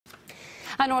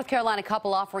A North Carolina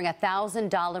couple offering a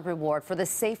 $1,000 reward for the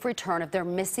safe return of their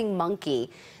missing monkey.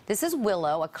 This is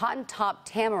Willow, a cotton-top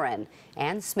tamarin.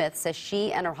 Ann Smith says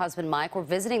she and her husband Mike were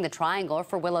visiting the Triangle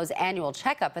for Willow's annual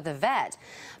checkup at the vet.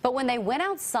 But when they went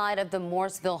outside of the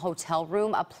Morrisville hotel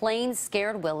room, a plane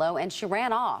scared Willow and she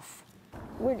ran off.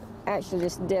 We're actually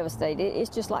just devastated. It's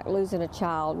just like losing a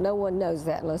child. No one knows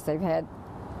that unless they have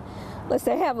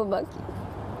a monkey.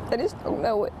 They just don't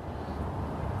know it.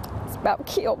 It's about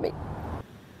to kill me.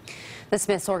 The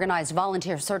Smiths organized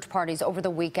volunteer search parties over the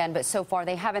weekend, but so far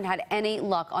they haven't had any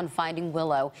luck on finding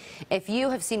Willow. If you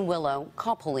have seen Willow,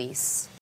 call police.